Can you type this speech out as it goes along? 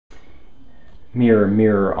Mirror,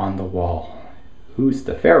 mirror on the wall, who's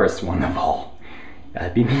the fairest one of all?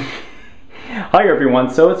 That'd be me. Hi everyone,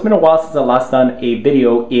 so it's been a while since I last done a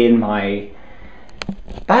video in my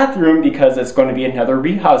bathroom because it's going to be another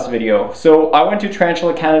rehouse video. So I went to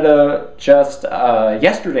Tarantula, Canada just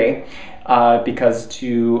yesterday because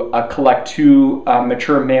to collect two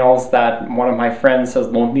mature males that one of my friends has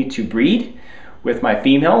loaned me to breed with my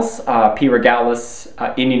females, P.regalis,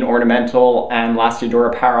 Indian Ornamental, and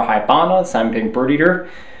L.parahybana, Salmon pink bird eater,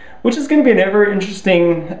 which is going to be an ever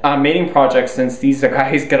interesting mating project since these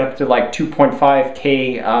guys get up to like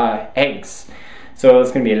 2.5K eggs. So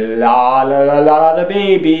it's going to be a lot of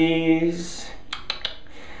babies.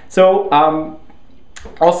 So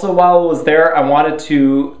also while I was there, I wanted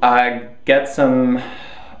to get some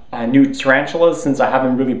new tarantulas since I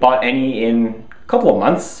haven't really bought any in a couple of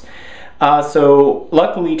months. So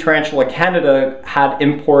luckily Tarantula Canada had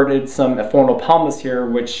imported some Aphonopelmas here,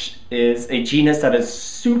 which is a genus that is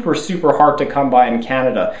super hard to come by in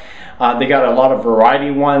Canada. They got a lot of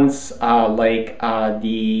variety ones like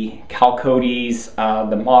the chalcodes,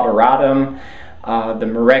 the moderatum, the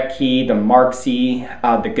Mereki, the Marxi,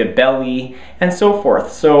 the gabeli, and so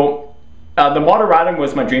forth. So the moderatum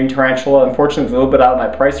was my dream tarantula. Unfortunately, it's a little bit out of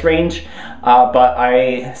my price range, but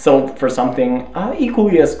I sold for something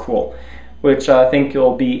equally as cool, which I think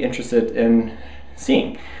you'll be interested in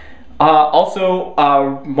seeing. Also,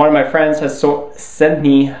 one of my friends has sent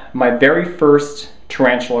me my very first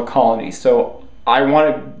tarantula colony. So I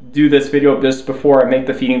want to do this video just before I make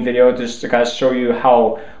the feeding video, just to kind of show you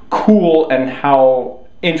how cool and how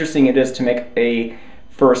interesting it is to make a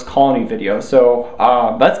first colony video. So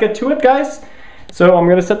let's get to it, guys. So I'm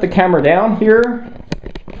going to set the camera down here,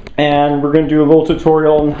 and we're going to do a little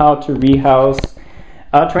tutorial on how to rehouse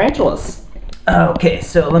tarantulas. Okay,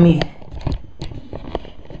 so let me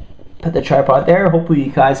put the tripod there. Hopefully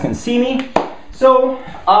you guys can see me. So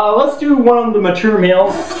let's do one of the mature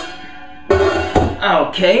males.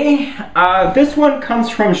 Okay, this one comes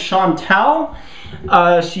from Chantal.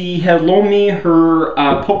 She had loaned me her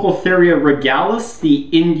P.regalis, the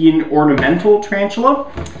Indian Ornamental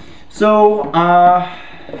tarantula. So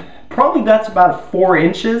probably that's about 4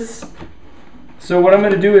 inches. So what I'm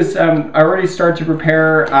going to do is I already started to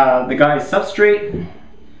prepare the guy's substrate.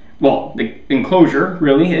 Well, the enclosure,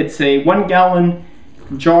 really. It's a 1 gallon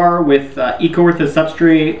jar with eco-eartha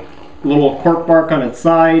substrate, a little cork bark on its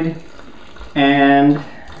side, and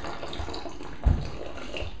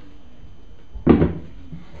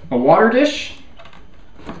a water dish.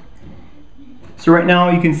 So right now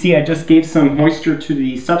you can see I just gave some moisture to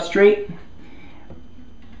the substrate.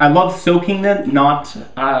 I love soaking them, not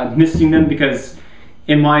misting them, because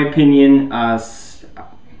in my opinion,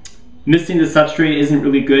 misting the substrate isn't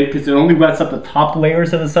really good because it only wets up the top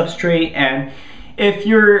layers of the substrate, and if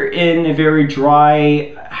you're in a very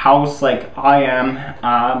dry house like I am,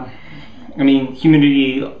 I mean,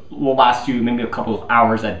 humidity will last you maybe a couple of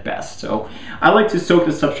hours at best. So I like to soak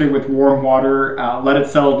the substrate with warm water, let it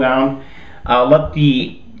settle down, let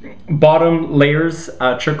the bottom layers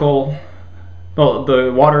trickle. Well,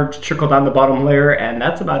 the water trickle down the bottom layer, and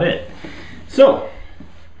that's about it. So,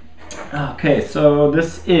 okay, so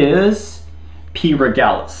this is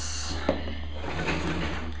P.regalis.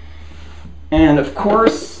 And of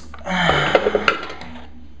course,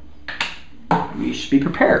 we should be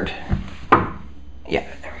prepared. Yeah,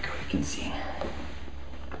 there we go, you can see.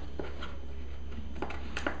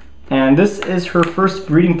 And this is her first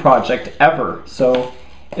breeding project ever, so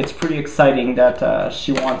it's pretty exciting that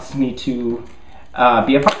she wants me to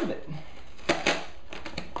be a part of it.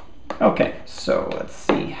 Okay, so let's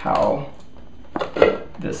see how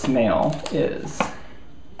this male is.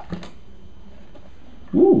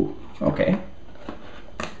 Ooh, okay.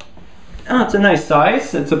 Oh, it's a nice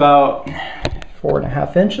size. It's about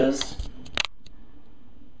 4.5 inches.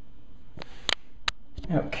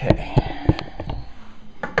 Okay.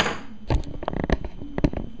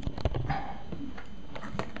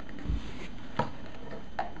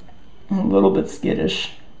 A little bit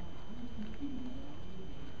skittish.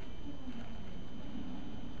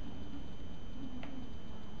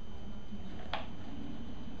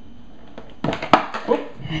 Oh.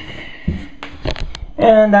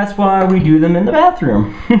 And that's why we do them in the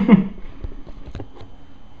bathroom.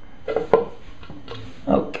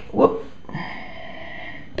 Okay, whoop.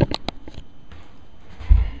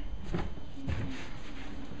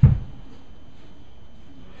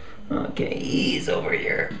 Okay, he's over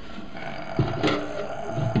here.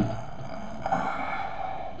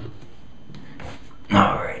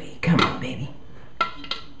 Alrighty, come on, baby.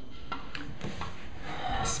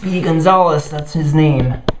 Speedy Gonzalez, that's his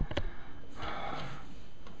name.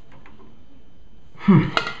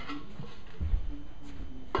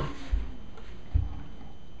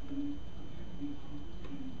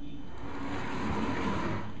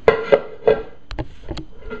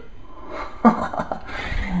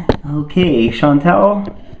 Okay, Chantal,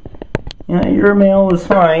 yeah, your male is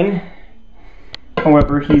fine.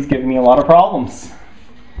 However, he's giving me a lot of problems.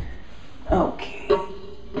 Okay.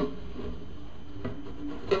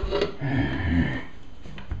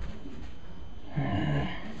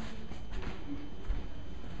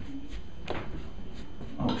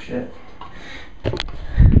 Oh shit.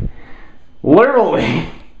 Literally.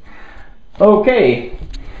 Okay.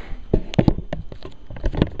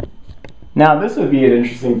 Now this would be an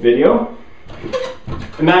interesting video.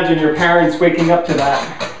 Imagine your parents waking up to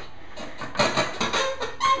that.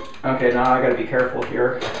 Okay, now I gotta be careful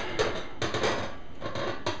here.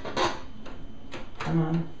 Come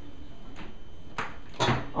on.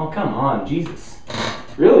 Oh, come on, Jesus.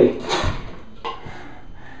 Really?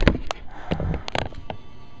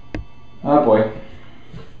 Oh boy.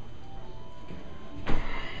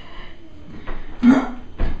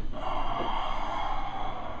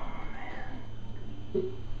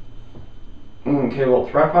 Okay, a little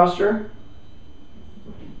threat posture.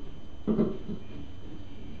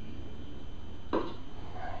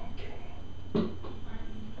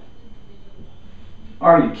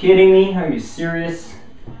 Are you kidding me? Are you serious?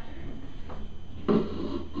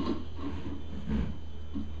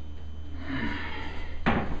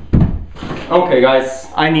 Okay guys,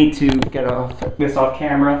 I need to get this off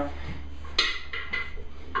camera.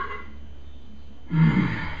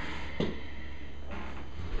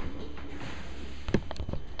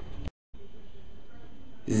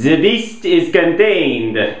 The beast is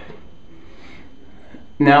contained.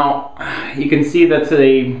 Now, you can see that's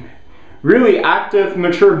a really active,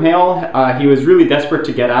 mature male. He was really desperate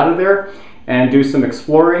to get out of there and do some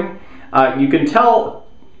exploring. You can tell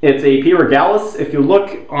it's a P.regalis. If you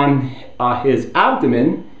look on his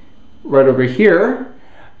abdomen, right over here,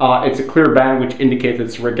 it's a clear band which indicates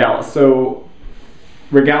it's regalis. So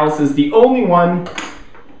regalis is the only one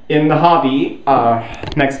in the hobby,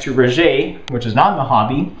 next to Rehousing, which is not in the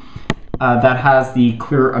hobby, that has the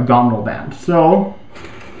clear abdominal band. So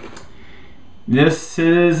this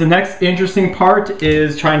is the next interesting part,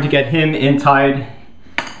 is trying to get him in tied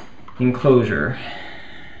enclosure.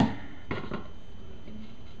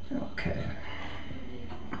 Okay.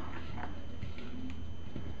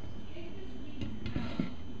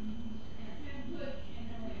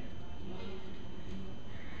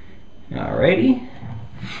 Alrighty.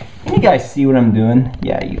 Can you guys see what I'm doing?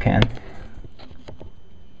 Yeah, you can.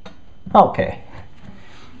 Okay.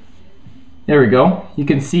 There we go. You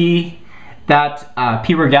can see that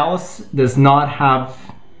P.regalis does not have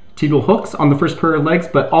tetal hooks on the first pair of legs,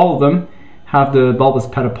 but all of them have the bulbous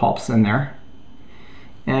pedipalps in there.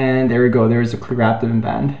 And there we go, there's a clear abdomen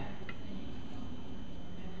band.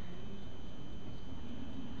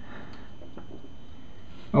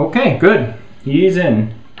 Okay, good. He's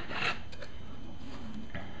in.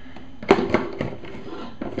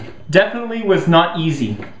 Definitely was not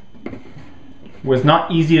easy. Was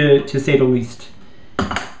not easy to say the least.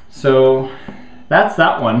 So that's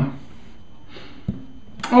that one.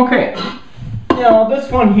 Okay, now this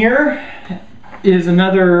one here is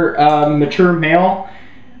another mature male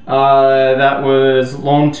that was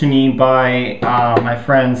loaned to me by my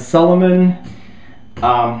friend Salmon.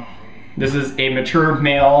 This is a mature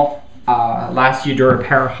male last year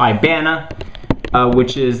L.parahybana,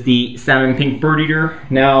 which is the salmon pink bird eater.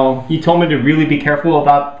 Now, he told me to really be careful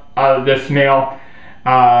about this male.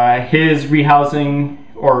 His rehousing,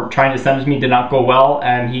 or trying to send it to me, did not go well,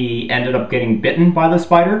 and he ended up getting bitten by the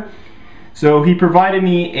spider. So he provided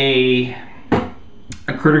me a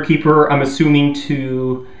critter keeper, I'm assuming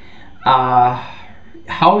to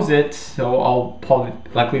house it, so I'll probably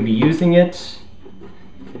likely be using it.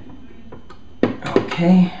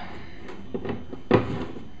 Okay.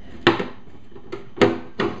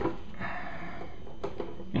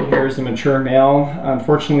 And here's a mature male.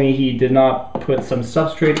 Unfortunately, he did not put some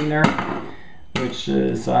substrate in there, which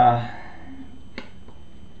is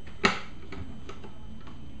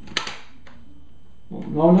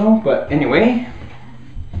no, but anyway,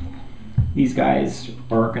 these guys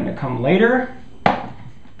are going to come later.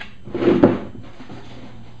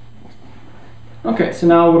 Okay, so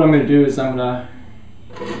now what I'm going to do is I'm going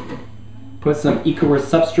to put some EcoWare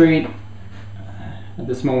substrate. At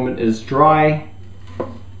this moment is dry.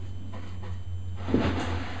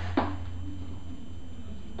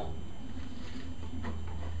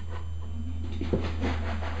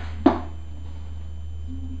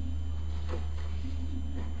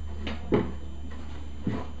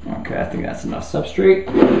 Okay, I think that's enough substrate.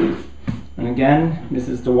 And again, this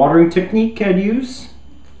is the watering technique I'd use.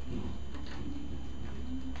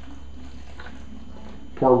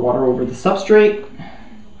 Pour water over the substrate.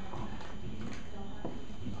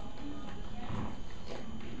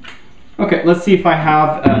 Okay, let's see if I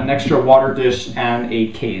have an extra water dish and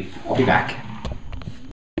a cave. I'll be back.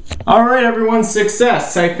 All right, everyone,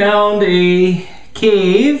 success. I found a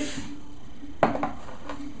cave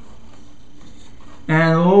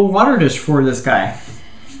and a little water dish for this guy.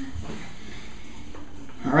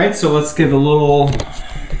 All right, so let's give a little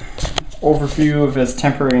overview of his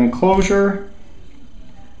temporary enclosure.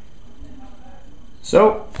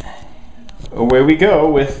 So away we go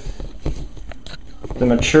with the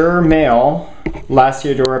mature male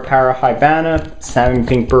L.parahybana salmon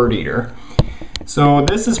pink bird eater. So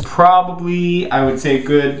this is probably, I would say,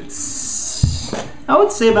 about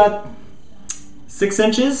 6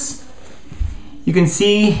 inches. You can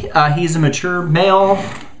see he's a mature male.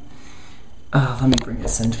 Let me bring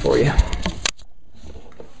this in for you.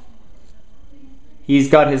 He's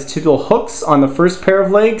got his 2 little hooks on the first pair of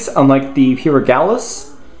legs, unlike the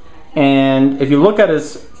P.regalis. And if you look at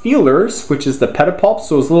his feelers, which is the pedipalps,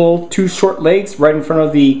 so those little 2 short legs right in front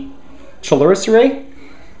of the chalcodes,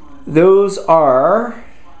 those are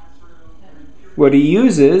what he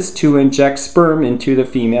uses to inject sperm into the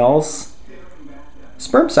female's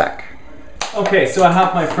sperm sac. Okay, so I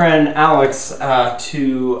have my friend Alex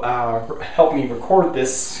to help me record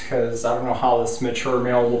this, because I don't know how this mature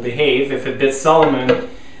male will behave. If it bits Salmon,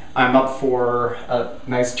 I'm up for a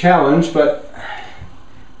nice challenge, but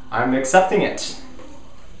I'm accepting it.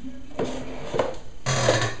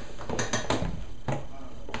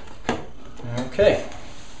 Okay.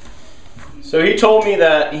 So he told me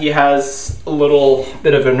that he has a little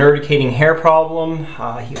bit of a urticating hair problem.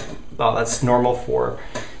 Well, that's normal for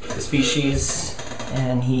the species,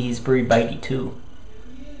 and he's very bitey too.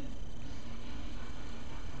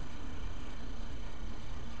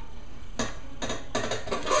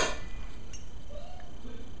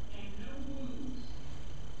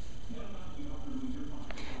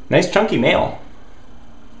 Nice chunky male.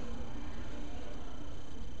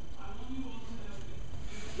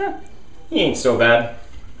 He ain't so bad.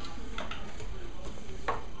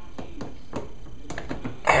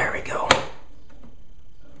 There we go.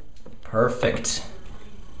 Perfect.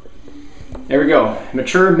 There we go.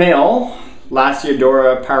 Mature male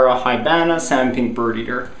L.parahybana salmon pink bird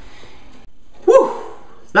eater. Whew!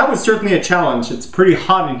 That was certainly a challenge. It's pretty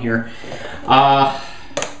hot in here.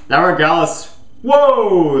 P.regalis.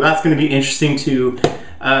 Whoa! That's going to be interesting to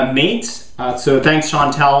mate. So thanks,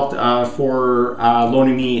 Chantal, for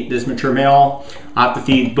loaning me this mature male. I have to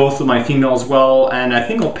feed both of my females well, and I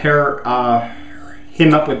think I'll pair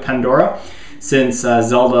him up with Pandora, since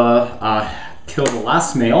Zelda killed the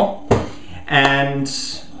last male. And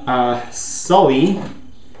Suley,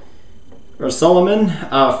 or Salmon,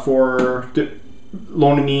 for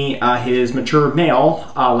loaning me his mature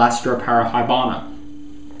male, L.parahybana.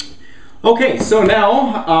 Okay, so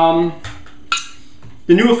now,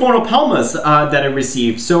 the new Aphonopelmas that I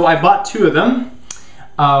received. So I bought 2 of them.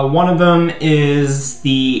 One of them is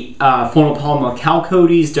the Aphonopelma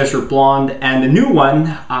chalcodes, Desert Blonde, and the new one,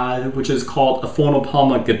 which is called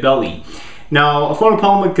Aphonopelma gabeli. Now,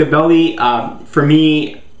 Aphonopelma gabeli, for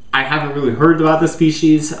me, I haven't really heard about the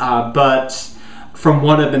species, but from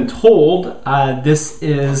what I've been told, this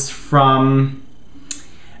is from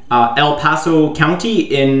El Paso County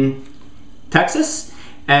in Texas.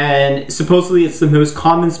 And supposedly it's the most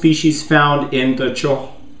common species found in the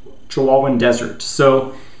Chihuahuan Desert.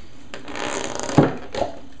 So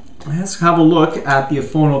let's have a look at the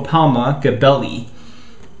Aphonopelma gabeli.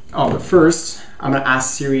 Oh, but first, I'm going to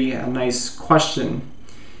ask Siri a nice question.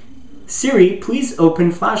 Siri, please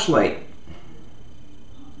open flashlight.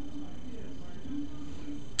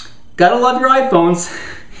 Gotta love your iPhones.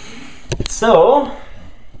 So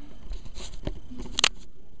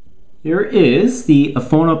here is the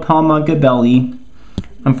Aphonopelma gabeli.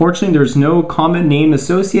 Unfortunately, there's no common name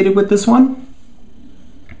associated with this one.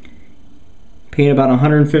 Paid about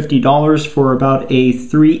 $150 for about a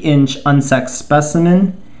 3-inch unsexed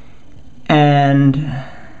specimen. And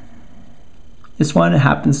this one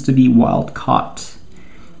happens to be wild caught.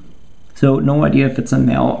 So no idea if it's a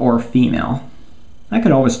male or female. I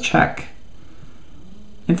could always check.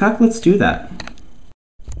 In fact, let's do that.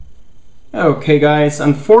 Okay guys,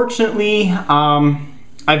 unfortunately,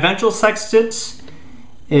 I ventral sexed it.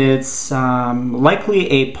 It's likely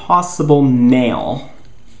a possible male.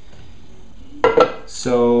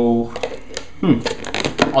 So,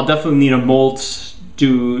 I'll definitely need a molt,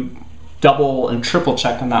 do double and triple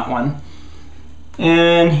check on that one.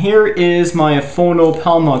 And here is my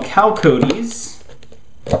Aphonopelma chalcodes,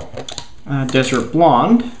 Desert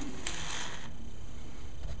Blonde.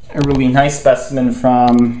 A really nice specimen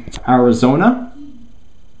from Arizona.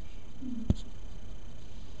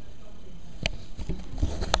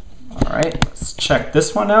 Alright, let's check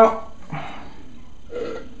this one out.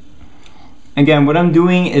 Again, what I'm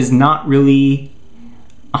doing is not really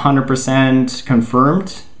 100%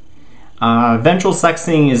 confirmed. Ventral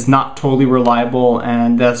sexing is not totally reliable,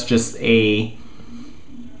 and that's just a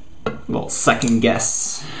little second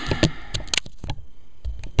guess.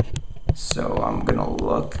 So I'm gonna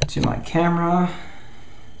look to my camera.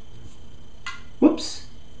 Whoops.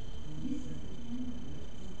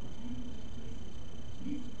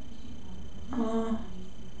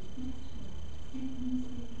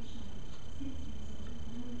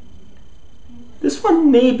 This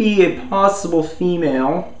one may be a possible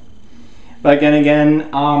female, but again,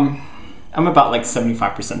 I'm about like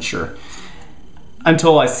 75% sure.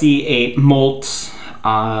 Until I see a molt,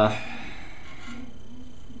 I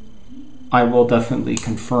will definitely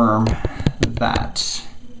confirm that.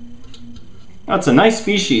 That's a nice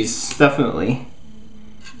species, definitely.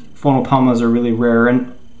 Aphonopelmas are really rare,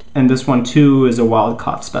 and this one too is a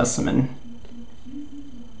wild-caught specimen.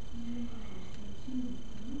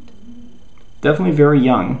 Definitely very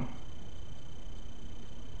young.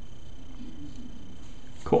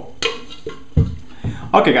 Cool.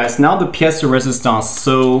 Okay guys, now the pièce de résistance.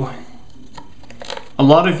 So a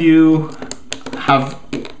lot of you have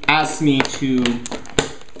asked me to,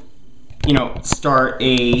 you know, start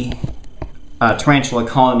a tarantula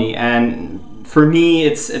colony, and for me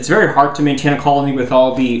it's very hard to maintain a colony with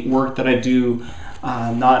all the work that I do,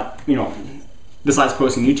 not, you know, besides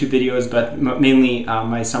posting YouTube videos, but mainly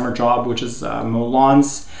my summer job, which is mow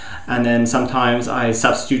lawns, and then sometimes I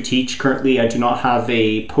substitute teach. Currently I do not have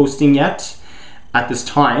a posting yet at this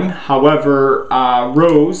time. However,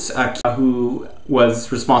 Rose, who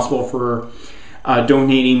was responsible for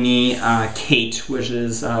donating me Kate, which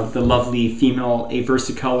is the lovely female C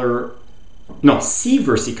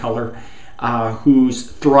versicolor,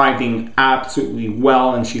 who's thriving absolutely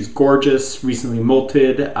well, and she's gorgeous, recently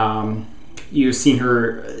molted. You've seen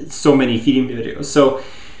her so many feeding videos. So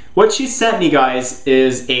what she sent me, guys,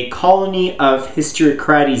 is a colony of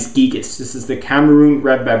H.gigas. This is the Cameroon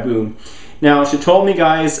red baboon. Now, she told me,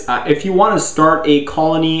 guys, if you want to start a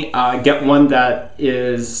colony, get one that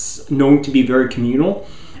is known to be very communal.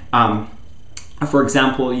 For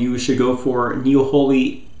example, you should go for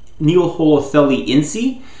Neoholothele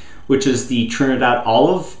insi, which is the Trinidad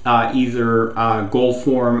olive, either gold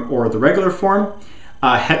form or the regular form.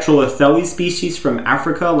 Heterolothele species from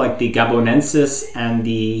Africa, like the Gabonensis and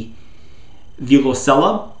the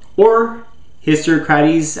Vilocella, or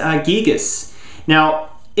H.gigas. Now,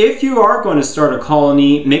 if you are going to start a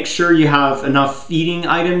colony, make sure you have enough feeding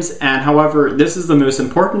items, and however, this is the most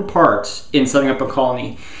important part in setting up a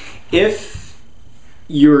colony. If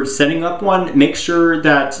you're setting up one, make sure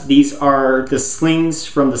that these are the slings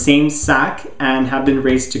from the same sack and have been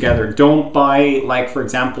raised together. Don't buy, like, for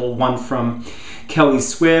example, one from Kelly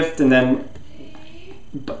Swift, and then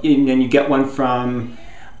you get one from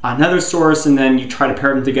another source, and then you try to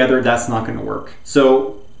pair them together. That's not going to work.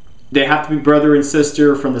 So they have to be brother and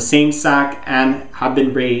sister from the same sack and have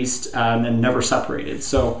been raised and never separated.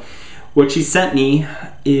 So what she sent me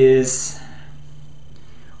is,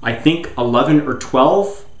 I think, 11 or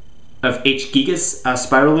 12 of H.gigas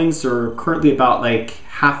spiralings. Are currently about like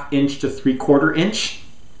 1/2 inch to 3/4 inch.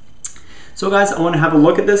 So guys, I want to have a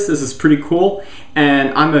look at this. This is pretty cool,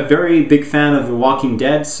 and I'm a very big fan of The Walking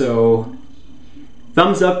Dead, so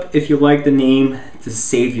thumbs up if you like the name The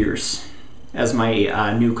Saviors as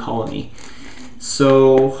my new colony.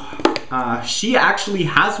 So she actually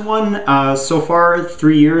has one so far,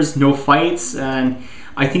 3 years, no fights, and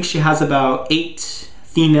I think she has about 8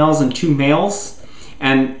 females and 2 males,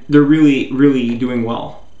 and they're really, really doing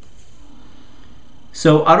well.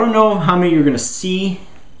 So I don't know how many you're gonna see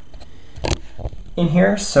in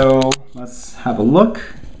here, so let's have a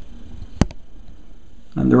look.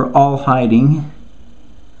 And they're all hiding,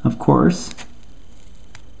 of course.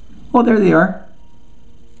 Oh, there they are.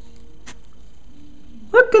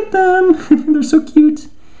 Look at them. They're so cute.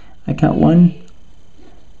 I count 1.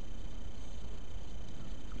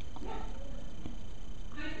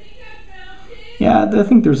 Yeah, I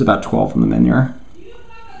think there's about 12 of them in here.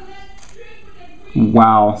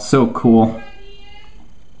 Wow, so cool.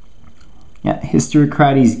 Yeah,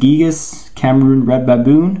 H.gigas, Cameroon red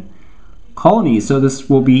baboon colony. So this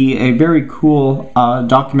will be a very cool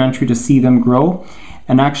documentary to see them grow.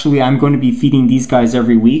 And actually, I'm going to be feeding these guys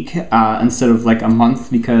every week instead of like a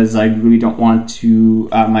month, because I really don't want to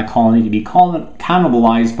my colony to be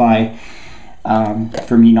cannibalized by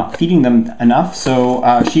for me not feeding them enough.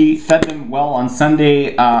 So she fed them well on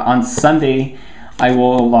Sunday. On Sunday, I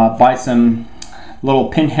will buy some little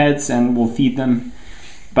pinheads and we'll feed them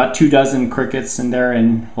about 24 crickets in there,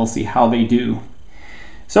 and we'll see how they do.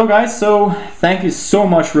 So guys, thank you so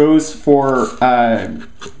much, Rose, for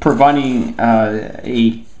providing a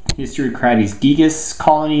H.gigas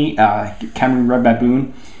colony, Cameroon red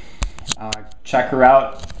baboon. Check her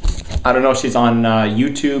out. I don't know if she's on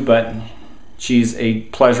YouTube, but she's a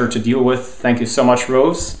pleasure to deal with. Thank you so much,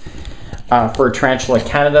 Rose. For Tarantula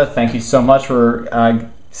Canada, thank you so much for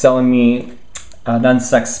selling me an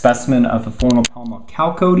unsexed specimen of Aphonopelma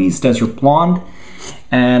chalcodes, desert blonde,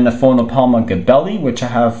 and Aphonopelma gabeli, which I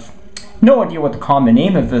have no idea what the common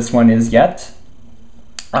name of this one is yet.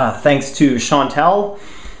 Thanks to Chantal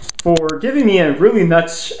for giving me a really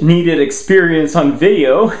much needed experience on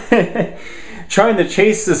video, trying to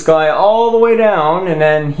chase this guy all the way down, and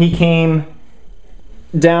then he came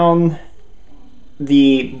down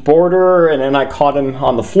the border and then I caught him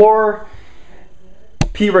on the floor.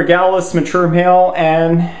 P.regalis mature male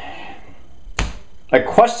and a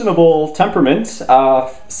questionable temperament,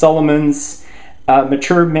 Solomon's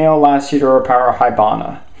mature male last year,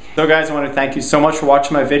 L.parahybana. So guys, I want to thank you so much for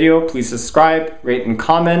watching my video. Please subscribe, rate, and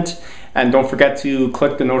comment. And don't forget to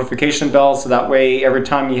click the notification bell so that way every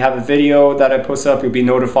time you have a video that I post up, you'll be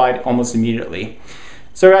notified almost immediately.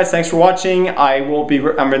 So guys, thanks for watching.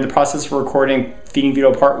 I'm in the process of recording feeding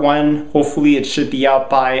video part 1. Hopefully it should be out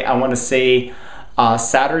by, I want to say,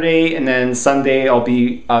 Saturday, and then Sunday I'll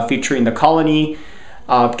be featuring the colony,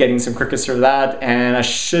 getting some crickets for that, and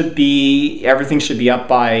everything should be up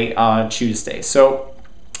by Tuesday. So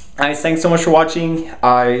guys, thanks so much for watching.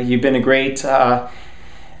 You've been a great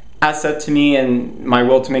asset to me and my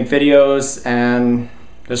will to make videos, and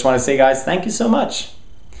just want to say, guys, thank you so much.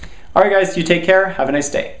 All right, guys, you take care. Have a nice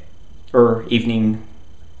day or evening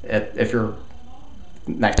if you're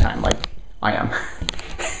nighttime like I am.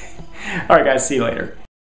 All right, guys, see you later.